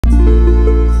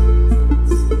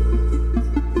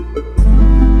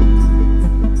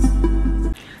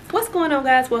What's going on,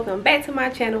 guys? Welcome back to my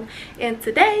channel, and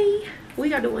today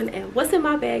we are doing a what's in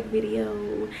my bag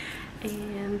video.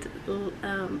 And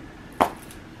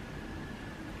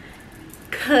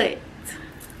cut,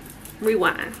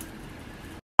 rewind.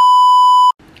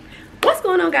 What's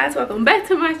going on, guys? Welcome back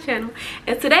to my channel,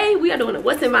 and today we are doing a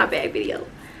what's in my bag video.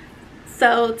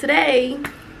 So today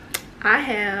I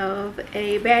have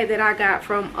a bag that I got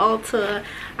from Ulta.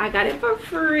 I got it for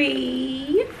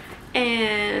free,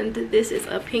 and this is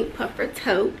a pink puffer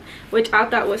tote, which I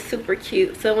thought was super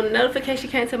cute. So when the notification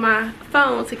came to my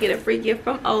phone to get a free gift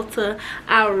from Ulta,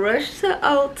 I rushed to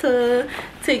Ulta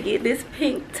to get this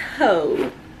pink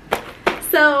tote.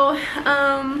 So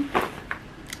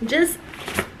just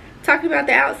talking about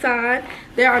the outside,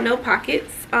 there are no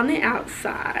pockets on the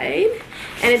outside,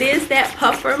 and it is that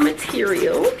puffer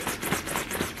material.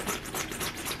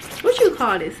 What you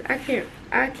call this? I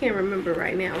can't remember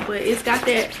right now, but it's got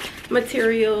that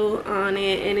material on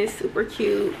it, and it's super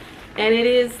cute. And it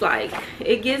is like,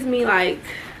 it gives me like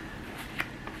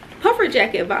puffer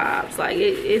jacket vibes. Like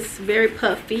it's very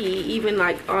puffy. Even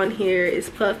like on here it's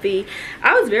puffy.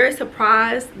 I was very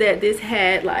surprised that this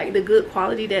had like the good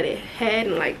quality that it had,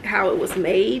 and like how it was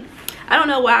made. I don't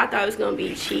know why I thought it was gonna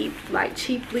be cheap, like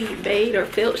cheaply made or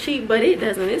felt cheap, but it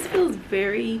doesn't. This feels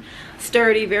very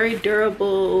sturdy, very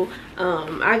durable.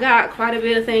 I got quite a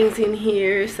bit of things in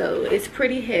here, so it's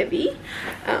pretty heavy.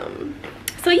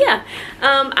 So yeah,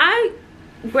 I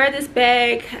wear this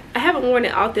bag. I haven't worn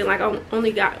it often, like I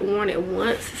only worn it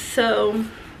once. So,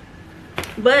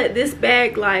 but this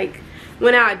bag, like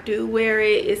when I do wear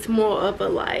it, it's more of a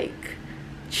like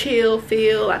chill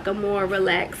feel, like a more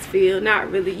relaxed feel.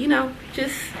 Not really, you know,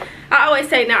 just, I always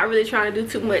say not really trying to do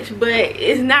too much, but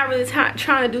it's not really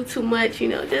trying to do too much, you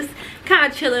know, just kind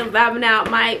of chilling, vibing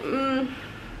out. Might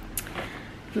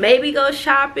maybe go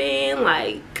shopping,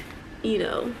 like, you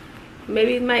know,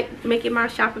 maybe might make it my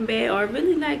shopping bag, or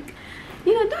really like,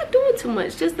 you know, not doing too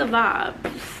much, just the vibe,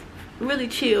 just really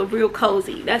chill, real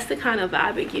cozy. That's the kind of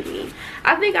vibe it gives me.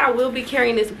 I think I will be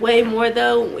carrying this way more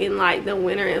though in like the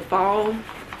winter and fall.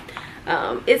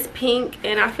 It's pink,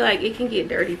 and I feel like it can get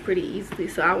dirty pretty easily,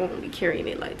 so I won't be carrying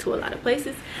it like to a lot of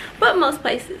places, but most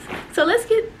places. So let's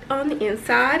get on the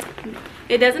inside.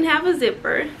 It doesn't have a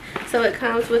zipper, so it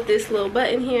comes with this little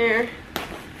button here,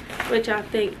 which I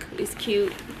think is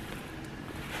cute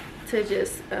to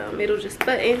just it'll just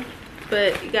button.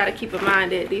 But you got to keep in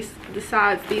mind that these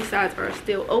sides are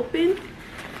still open.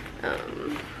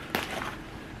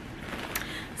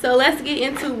 So let's get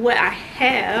into what I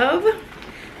have.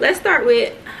 Let's start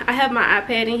with, I have my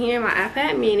iPad in here, my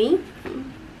iPad mini,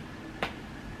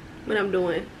 when I'm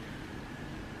doing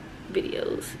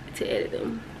videos to edit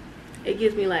them. It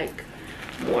gives me like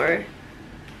more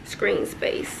screen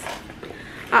space.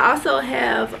 I also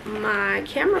have my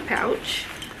camera pouch,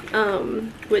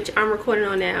 which I'm recording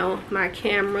on now, my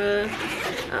camera.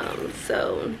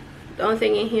 So the only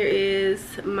thing in here is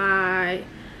my,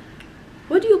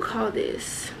 what do you call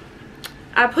this?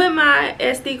 I put my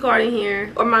SD card in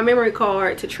here, or my memory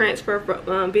card, to transfer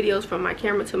videos from my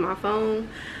camera to my phone.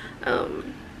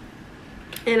 And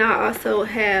I also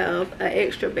have an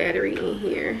extra battery in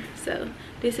here. So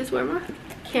this is where my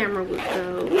camera would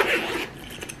go.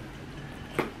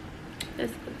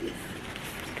 Let's put this.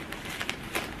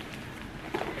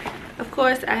 Of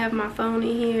course, I have my phone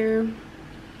in here.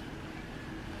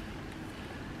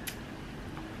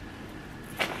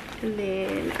 And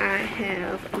then I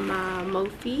have my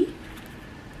Mophie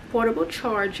portable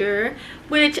charger,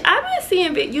 which I've been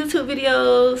seeing YouTube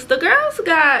videos. The girls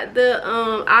got the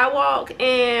iWalk,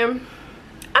 and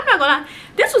I'm not gonna lie,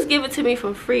 this was given to me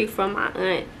for free from my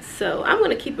aunt, so I'm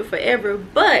gonna keep it forever.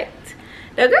 But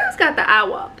the girls got the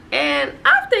iWalk, and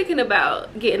I'm thinking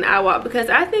about getting iWalk because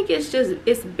I think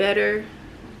it's better.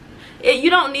 You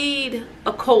don't need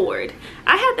a cord.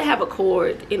 I have to have a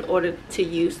cord in order to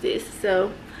use this,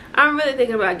 so I'm really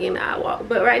thinking about getting the iWalk.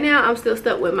 But right now I'm still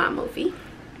stuck with my Mophie.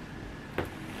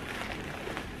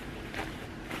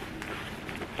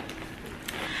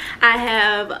 I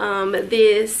have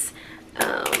this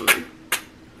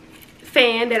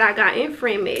fan that I got in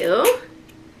friend mail,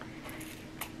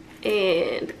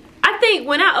 and I think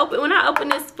when I open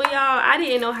this for y'all, I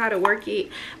didn't know how to work it,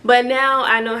 but now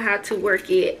I know how to work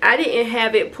it. I didn't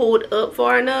have it pulled up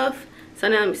far enough, so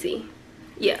now let me see.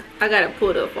 Yeah, I got it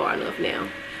pulled up far enough now.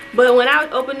 But when I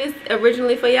opened this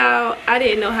originally for y'all, I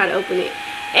didn't know how to open it.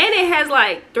 And it has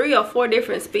like 3 or 4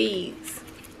 different speeds.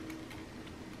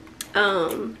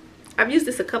 I've used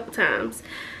this a couple times,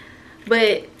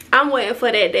 but I'm waiting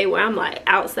for that day where I'm like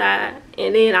outside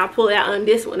and then I pull it out on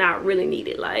this one. I really need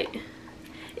it. Like,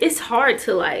 it's hard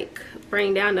to like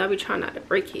bring down. I'll be trying not to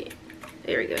break it.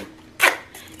 There we go.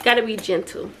 Gotta be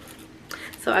gentle.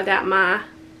 So I got my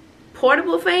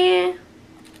portable fan,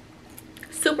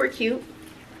 super cute,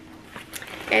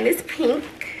 and it's pink.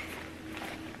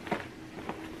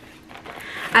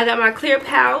 I got my clear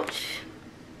pouch,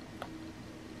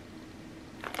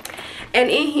 and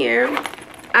in here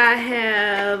I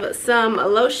have some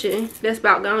lotion that's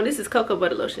about gone. This is cocoa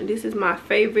butter lotion. This is my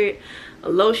favorite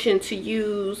lotion to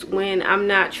use when I'm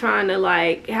not trying to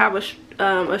like have a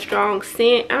strong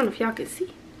scent. I don't know if y'all can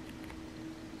see.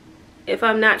 If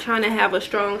I'm not trying to have a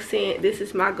strong scent, this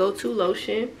is my go-to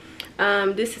lotion.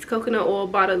 This is coconut oil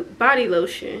body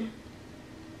lotion.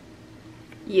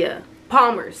 Yeah,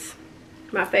 Palmer's,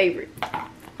 my favorite.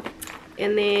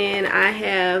 And then I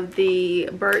have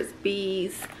the Burt's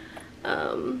Bees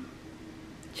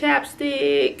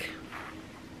chapstick.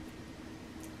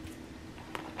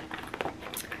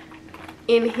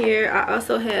 In here I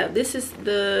also have, this is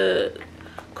the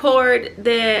cord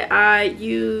that I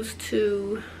use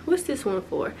to, what's this one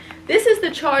for? This is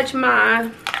to charge my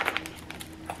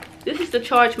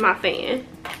fan.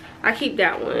 I keep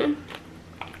that one.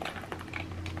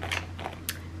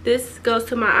 This goes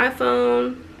to my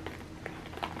iPhone.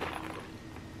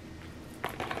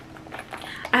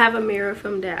 I have a mirror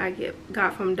from that I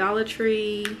got from Dollar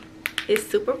Tree. It's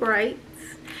super bright.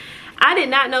 I did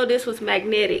not know this was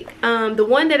magnetic. The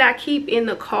one that I keep in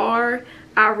the car,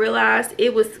 I realized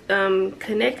it was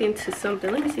connecting to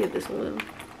something. Let me see if this one will.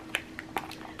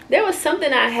 There was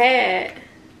something I had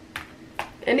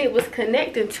and it was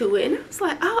connecting to it, and I was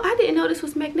like, oh, I didn't know this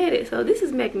was magnetic. So this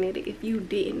is magnetic if you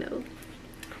didn't know.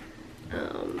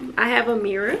 I have a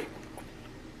mirror.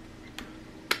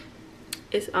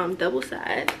 It's double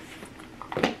sided.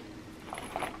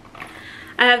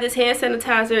 I have this hand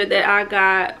sanitizer that I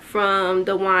got from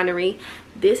the winery.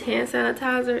 This hand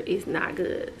sanitizer is not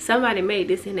good. Somebody made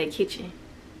this in their kitchen,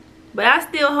 but I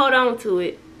still hold on to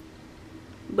it.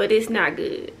 But it's not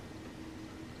good.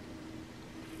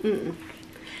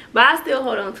 But I still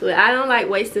hold on to it. I don't like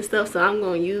wasting stuff, so I'm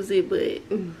gonna use it, but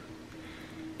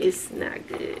it's not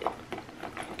good.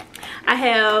 I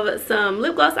have some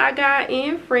lip gloss I got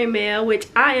in Fremel, which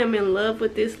I am in love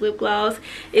with this lip gloss.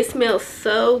 It smells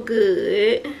so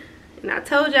good. And I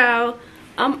told y'all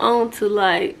I'm on to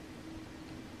like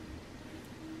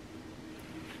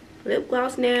lip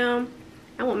gloss now.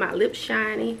 I want my lips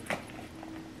shiny.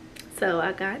 So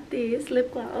I got this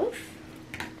lip gloss.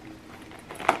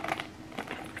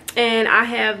 And I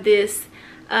have this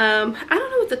I don't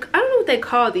know what they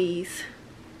call these.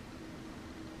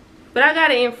 But I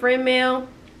got it in Fremel,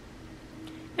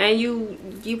 and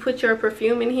you put your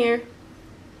perfume in here.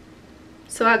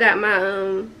 So I got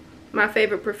my my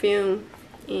favorite perfume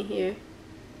in here.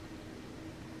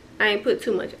 I ain't put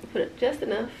too much. I put just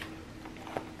enough.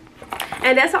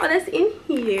 And that's all that's in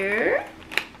here.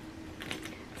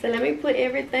 So let me put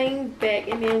everything back,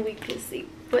 and then we can see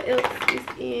what else is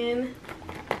in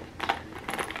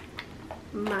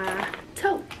my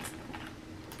tote.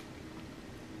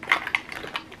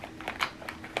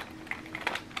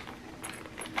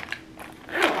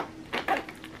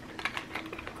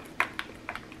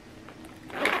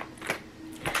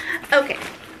 Okay,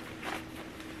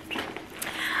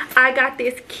 I got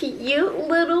this cute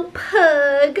little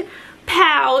pug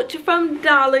pouch from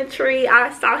Dollar Tree.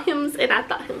 I saw him and I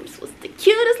thought him was the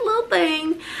cutest little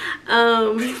thing.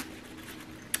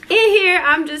 In here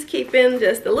I'm just keeping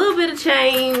just a little bit of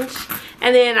change,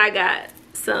 and then I got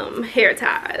some hair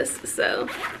ties. So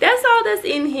that's all that's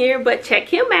in here, but check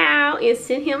him out and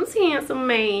send him some handsome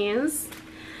mans.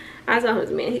 I saw him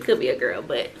as a man. He could be a girl,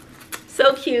 but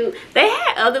so cute. They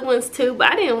had other ones too,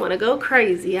 but I didn't want to go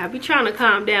crazy. I be trying to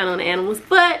calm down on animals,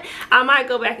 but I might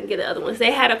go back and get the other ones.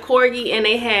 They had a corgi and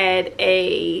they had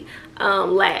a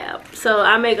lab, so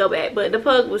I may go back, but the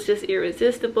pug was just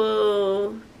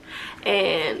irresistible.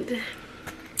 And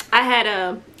I had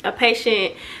a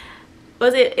patient,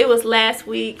 it was last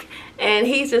week, and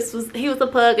he was a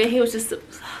pug, and he was just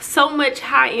so much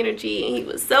high energy, and he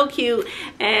was so cute,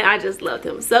 and I just loved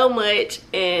him so much,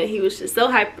 and he was just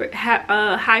so hyper,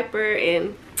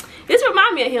 and this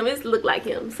reminded me of him. It looked like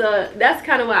him, so that's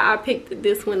kind of why I picked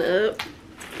this one up.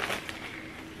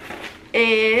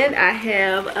 And I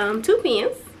have 2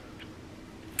 pens.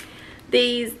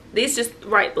 These just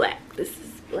right black. This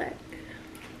is black.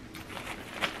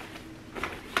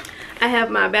 I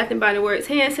have my Bath and Body Works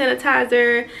hand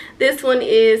sanitizer. This one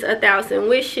is 1,000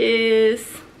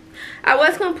 Wishes. I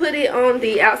was gonna put it on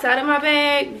the outside of my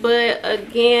bag, but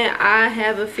again, I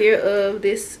have a fear of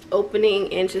this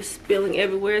opening and just spilling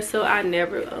everywhere, so I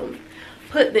never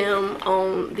put them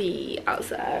on the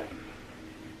outside.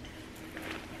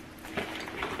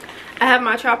 I have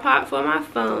my tripod for my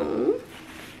phone.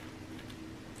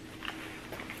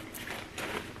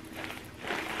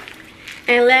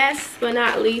 And last but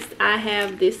not least, I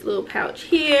have this little pouch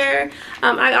here.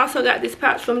 I also got this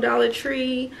pouch from Dollar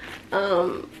Tree.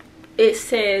 It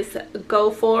says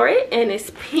go for it, and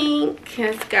it's pink.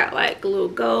 It's got like a little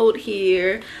gold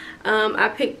here. I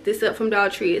picked this up from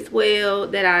Dollar Tree as well,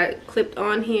 that I clipped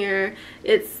on here.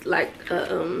 It's like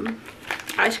a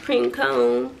ice cream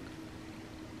cone,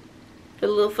 a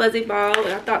little fuzzy ball,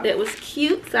 and I thought that was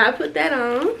cute, so I put that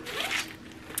on.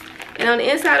 And on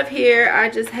the inside of here, I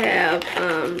just have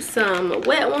some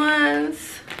wet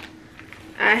ones.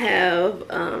 I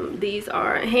have, these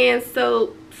are hand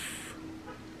soaps,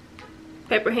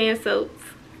 pepper hand soaps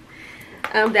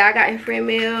that I got in friend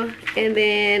mail. And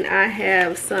then I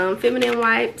have some feminine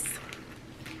wipes.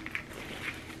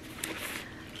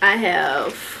 I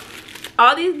have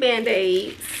all these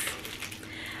Band-Aids.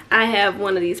 I have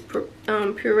one of these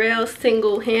Purell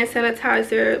single hand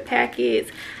sanitizer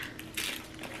packets.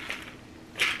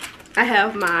 I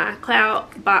have my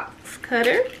Cloud box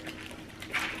cutter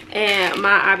and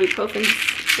my ibuprofen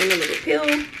in a little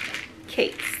pill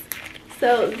case.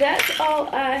 So that's all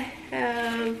I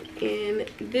have in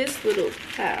this little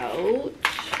pouch.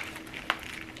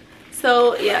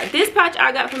 So yeah, this pouch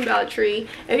I got from Dollar Tree.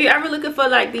 If you're ever looking for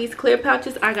like these clear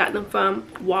pouches, I got them from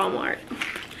Walmart.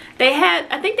 They had,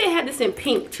 I think they had this in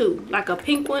pink too, like a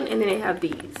pink one, and then they have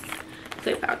these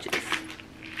clear pouches.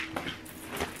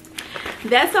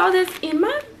 That's all that's in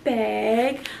my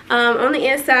bag. On the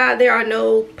inside, there are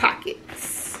no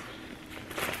pockets.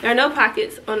 There are no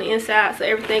pockets on the inside, so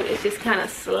everything is just kind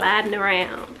of sliding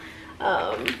around.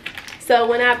 So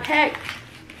when I pack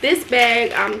this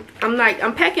bag,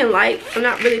 I'm packing light. I'm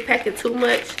not really packing too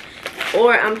much,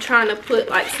 or I'm trying to put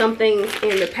like some things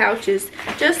in the pouches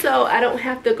just so I don't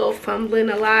have to go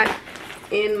fumbling a lot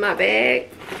in my bag.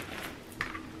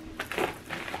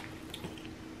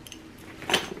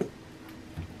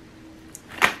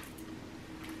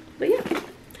 But yeah,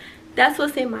 that's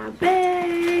what's in my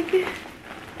bag.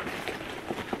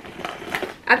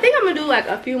 I think I'm gonna do like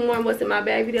a few more what's in my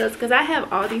bag videos, because I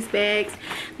have all these bags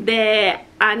that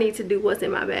I need to do what's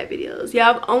in my bag videos.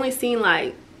 Y'all have only seen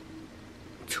like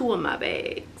 2 of my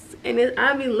bags, and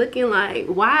I've been looking like,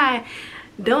 why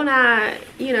don't I,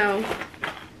 you know,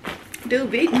 do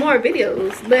more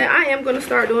videos? But I am gonna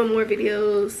start doing more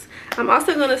videos. I'm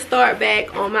also gonna start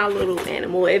back on my little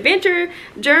animal adventure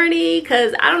journey,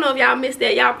 because I don't know if y'all missed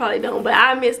that. Y'all probably don't, but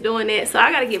I miss doing that, so I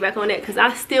gotta get back on that, because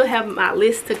I still have my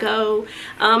list to go.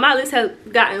 My list has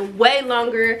gotten way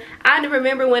longer. I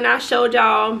remember when I showed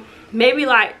y'all, maybe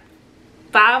like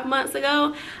 5 months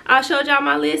ago, I showed y'all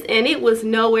my list, and it was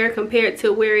nowhere compared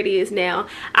to where it is now.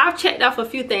 I've checked off a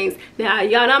few things. Now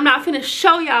y'all know I'm not finna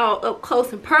show y'all up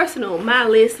close and personal my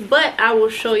list, but I will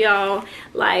show y'all,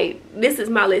 like, this is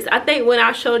my list. I think when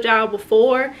I showed y'all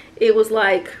before, it was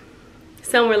like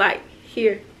somewhere like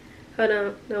here. Hold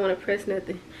on, don't want to press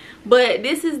nothing, but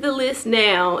this is the list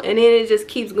now, and then it just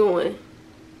keeps going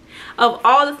of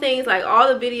all the things, like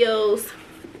all the videos,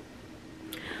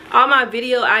 all my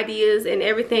video ideas and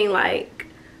everything, like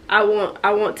I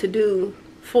want to do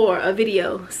for a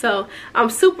video. So I'm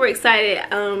super excited.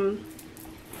 I'm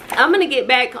gonna get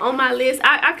back on my list.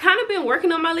 I kind of been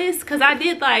working on my list, because I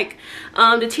did like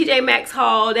the TJ Maxx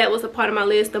haul, that was a part of my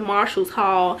list, the Marshalls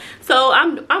haul. So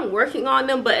I'm working on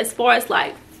them, but as far as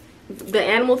like the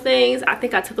animal things, I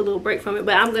think I took a little break from it,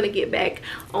 but I'm gonna get back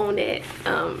on that.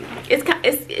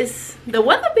 It's the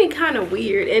weather been kind of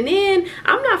weird, and then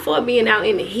I'm not for being out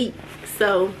in the heat,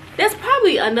 so that's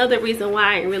probably another reason why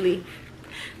I ain't really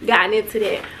gotten into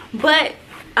that. But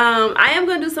I am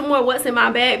gonna do some more what's in my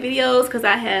bag videos, because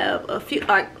I have a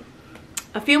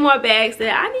few more bags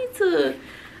that I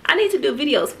need to do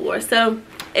videos for. So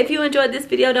if you enjoyed this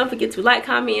video, don't forget to like,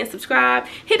 comment, and subscribe.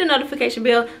 Hit the notification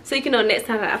bell so you can know next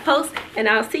time that I post. And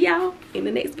I'll see y'all in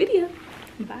the next video.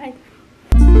 Bye.